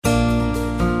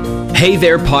Hey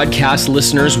there, podcast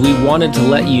listeners. We wanted to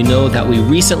let you know that we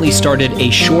recently started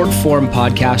a short-form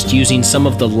podcast using some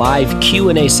of the live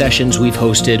Q&A sessions we've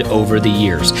hosted over the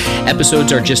years.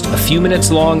 Episodes are just a few minutes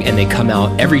long, and they come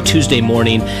out every Tuesday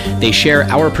morning. They share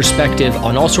our perspective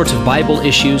on all sorts of Bible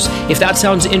issues. If that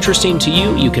sounds interesting to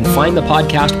you, you can find the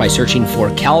podcast by searching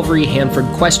for Calvary Hanford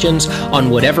Questions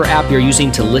on whatever app you're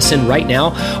using to listen right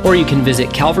now, or you can visit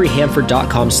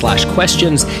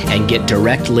calvaryhanford.com/questions and get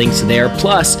direct links there.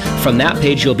 Plus, from that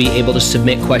page, you'll be able to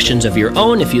submit questions of your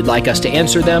own if you'd like us to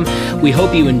answer them. We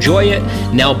hope you enjoy it.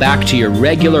 Now back to your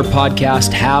regular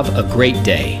podcast. Have a great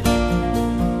day.